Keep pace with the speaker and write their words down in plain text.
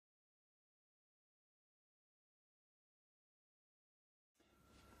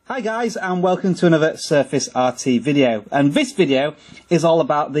Hi guys, and welcome to another Surface RT video, and this video is all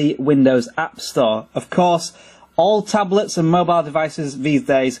about the Windows App Store. Of course, all tablets and mobile devices these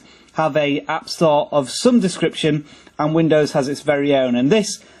days have a App Store of some description, and Windows has its very own, and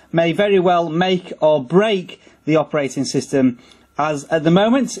this may very well make or break the operating system, as at the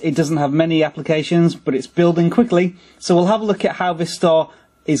moment it doesn't have many applications, but it's building quickly. So we'll have a look at how this store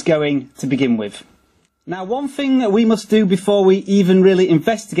is going to begin with. Now, one thing that we must do before we even really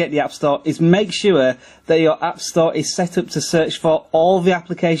investigate the App Store is make sure that your App Store is set up to search for all the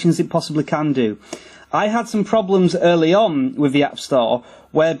applications it possibly can do. I had some problems early on with the App Store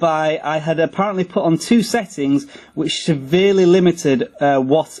whereby I had apparently put on two settings which severely limited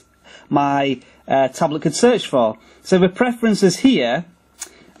what my tablet could search for. So the preferences here,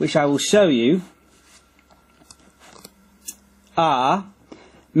 which I will show you, are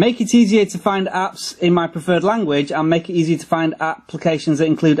make it easier to find apps in my preferred language and make it easier to find applications that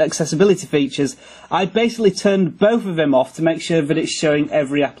include accessibility features. I basically turned both of them off to make sure that it's showing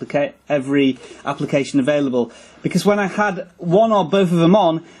every application available. Because when I had one or both of them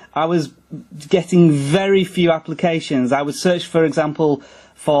on, I was getting very few applications. I would search, for example,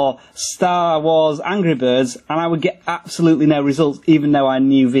 for Star Wars Angry Birds, and I would get absolutely no results, even though I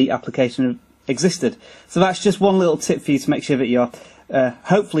knew the application existed. So that's just one little tip for you to make sure that you're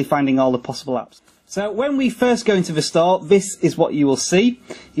hopefully finding all the possible apps. So when we first go into the store, this is what you will see.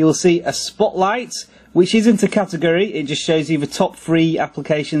 You will see a spotlight, which isn't a category, it just shows you the top 3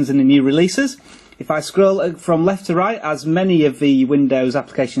 applications and the new releases. If I scroll from left to right, as many of the Windows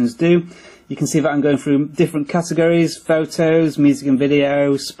applications do, you can see that I'm going through different categories: photos, music and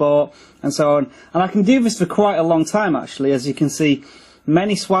video, sport, and so on. And I can do this for quite a long time actually. As you can see,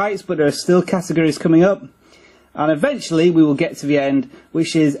 many swipes, but there are still categories coming up. And eventually we will get to the end,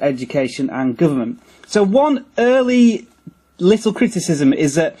 which is education and government. So one early little criticism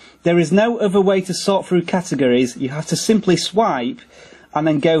is that there is no other way to sort through categories. You have to simply swipe and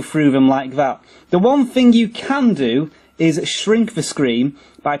then go through them like that. The one thing you can do is shrink the screen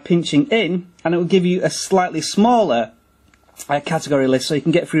by pinching in, and it will give you a slightly smaller category list so you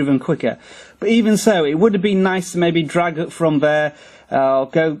can get through them quicker. But even so, it would have been nice to maybe drag it from there,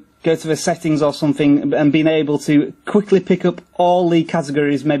 go to the settings or something, and being able to quickly pick up all the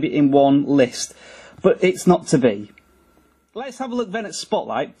categories maybe in one list. But it's not to be. Let's have a look then at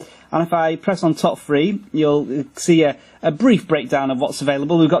Spotlight, and if I press on top 3, you'll see a brief breakdown of what's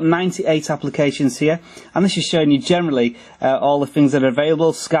available. We've got 98 applications here, and this is showing you generally all the things that are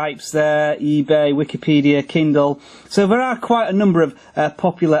available. Skype's there, eBay, Wikipedia, Kindle. So there are quite a number of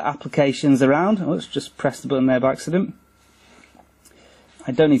popular applications around. Oh, let's just press the button there by accident.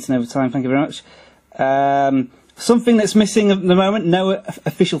 I don't need to know the time, thank you very much. Something that's missing at the moment: no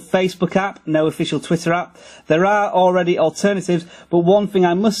official Facebook app, no official Twitter app. There are already alternatives, but one thing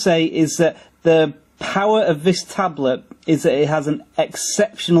I must say is that the power of this tablet is that it has an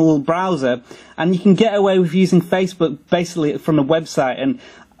exceptional browser, and you can get away with using Facebook basically from a website. And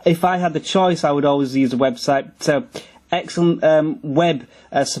if I had the choice, I would always use a website. So excellent web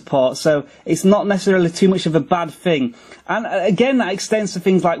support, so it's not necessarily too much of a bad thing. And again, that extends to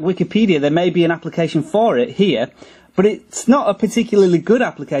things like Wikipedia. There may be an application for it here, but it's not a particularly good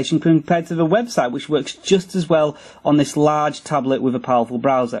application compared to the website, which works just as well on this large tablet with a powerful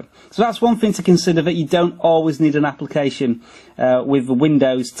browser. So that's one thing to consider, that you don't always need an application with the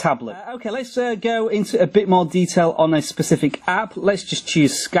Windows tablet. Okay, let's go into a bit more detail on a specific app. Let's just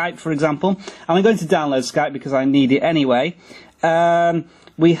choose Skype, for example. And I'm going to download Skype because I need it anyway.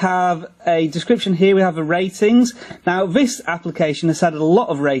 We have a description here, we have the ratings. Now, this application has had a lot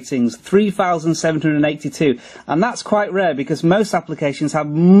of ratings, 3,782, and that's quite rare because most applications have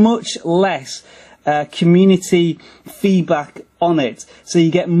much less community feedback on it, so you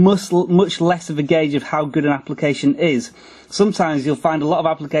get much less of a gauge of how good an application is. Sometimes you'll find a lot of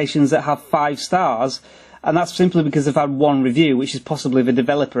applications that have 5 stars, and that's simply because they've had one review, which is possibly the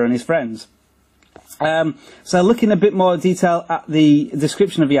developer and his friends. So looking a bit more detail at the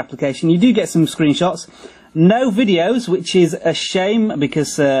description of the application, you do get some screenshots. No videos, which is a shame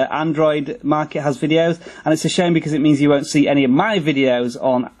because Android market has videos, and it's a shame because it means you won't see any of my videos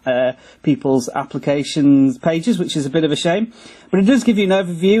on people's applications pages, which is a bit of a shame. But it does give you an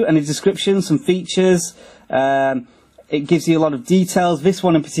overview and a description, some features. It gives you a lot of details. This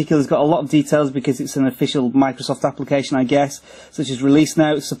one in particular has got a lot of details because it's an official Microsoft application, I guess, such as release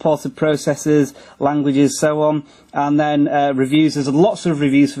notes, supported processors, languages, so on. And then reviews. There's lots of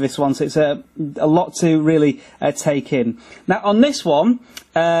reviews for this one, so it's a lot to really take in. Now, on this one,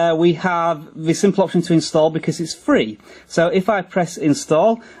 we have the simple option to install because it's free. So if I press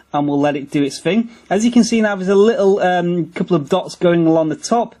install, and we'll let it do its thing. As you can see now, there's a little couple of dots going along the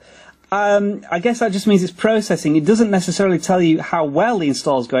top. I guess that just means it's processing. It doesn't necessarily tell you how well the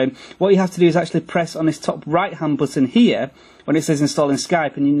install is going. What you have to do is actually press on this top right-hand button here when it says install in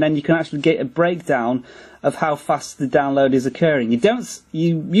Skype, and then you can actually get a breakdown of how fast the download is occurring.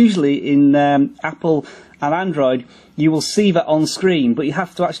 You usually in Apple and Android, you will see that on screen, but you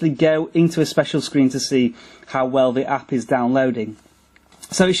have to actually go into a special screen to see how well the app is downloading.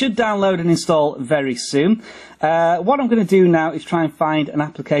 So it should download and install very soon. What I'm going to do now is try and find an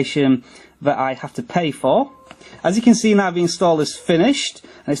application that I have to pay for. As you can see now, the install is finished,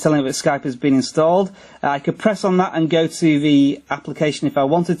 and it's telling me that Skype has been installed. I could press on that and go to the application if I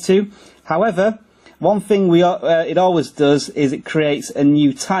wanted to. However, one thing it always does is it creates a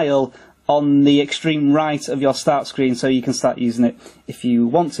new tile on the extreme right of your start screen, so you can start using it if you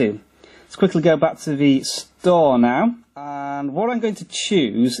want to. Let's quickly go back to the store now. And what I'm going to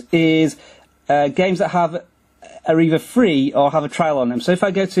choose is games that are either free or have a trial on them. So if I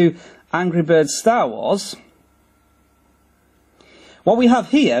go to Angry Birds Star Wars, what we have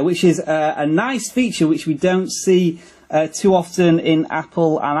here, which is a nice feature which we don't see too often in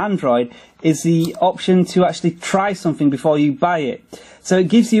Apple and Android, is the option to actually try something before you buy it. So it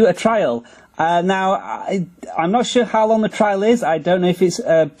gives you a trial. Now, I'm not sure how long the trial is. I don't know if it's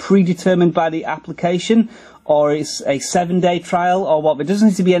predetermined by the application or it's a 7-day trial or what. There doesn't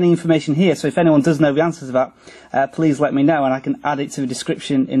need to be any information here, so if anyone does know the answer to that, please let me know and I can add it to the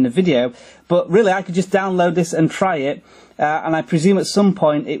description in the video. But really, I could just download this and try it, and I presume at some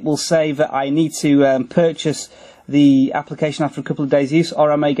point it will say that I need to purchase the application after a couple of days use,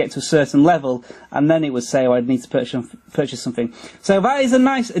 or I may get to a certain level and then it would say, oh, I'd need to purchase something. So that is a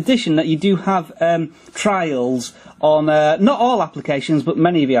nice addition, that you do have trials on not all applications but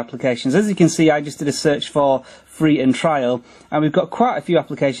many of the applications. As you can see, I just did a search for free and trial, and we've got quite a few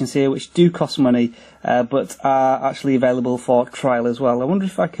applications here which do cost money but are actually available for trial as well. I wonder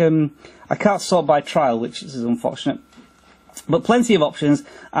if I can't sort by trial, which is unfortunate, but plenty of options,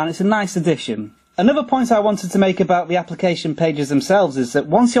 and it's a nice addition. Another point I wanted to make about the application pages themselves is that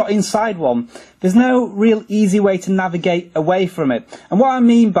once you're inside one, there's no real easy way to navigate away from it. And what I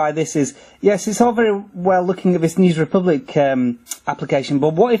mean by this is, yes, it's all very well looking at this News Republic application,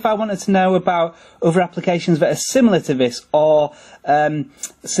 but what if I wanted to know about other applications that are similar to this, or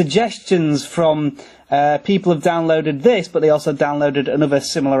suggestions from people who have downloaded this, but they also downloaded another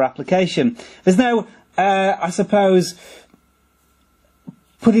similar application? There's no, I suppose,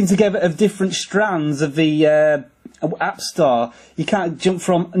 putting together of different strands of the App Store. You can't jump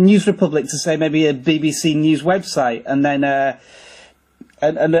from News Republic to, say, maybe a BBC News website and then an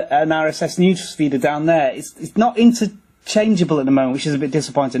RSS news feeder down there. It's not interchangeable at the moment, which is a bit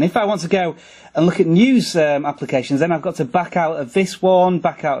disappointing. If I want to go and look at news applications, then I've got to back out of this one,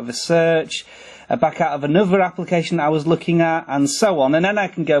 back out of a search, back out of another application I was looking at, and so on. And then I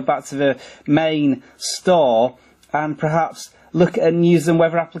can go back to the main store and perhaps look at news and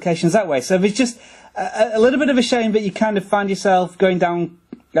weather applications that way. So there's just a little bit of a shame that you kind of find yourself going down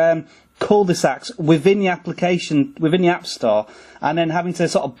cul-de-sacs within the application, within the App Store, and then having to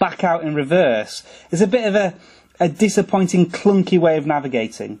sort of back out in reverse. It's a bit of a disappointing, clunky way of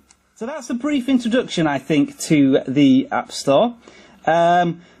navigating. So that's a brief introduction, I think, to the App Store.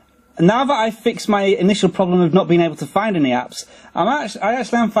 Now that I've fixed my initial problem of not being able to find any apps, I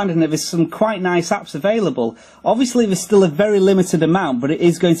actually am finding that there's some quite nice apps available. Obviously, there's still a very limited amount, but it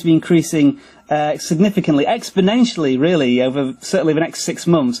is going to be increasing significantly, exponentially, really, over certainly the next 6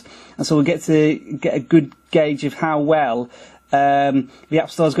 months. And so we'll get to get a good gauge of how well the App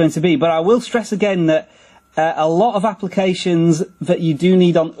Store is going to be. But I will stress again that a lot of applications that you do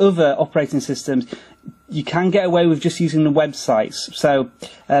need on other operating systems, you can get away with just using the websites. So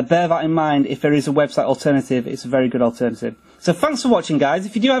bear that in mind. If there is a website alternative, it's a very good alternative. So thanks for watching, guys.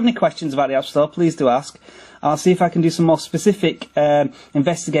 If you do have any questions about the App Store, please do ask. I'll see if I can do some more specific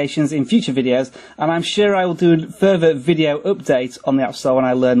investigations in future videos, and I'm sure I will do a further video update on the App Store when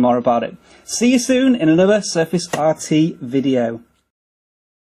I learn more about it. See you soon in another Surface RT video.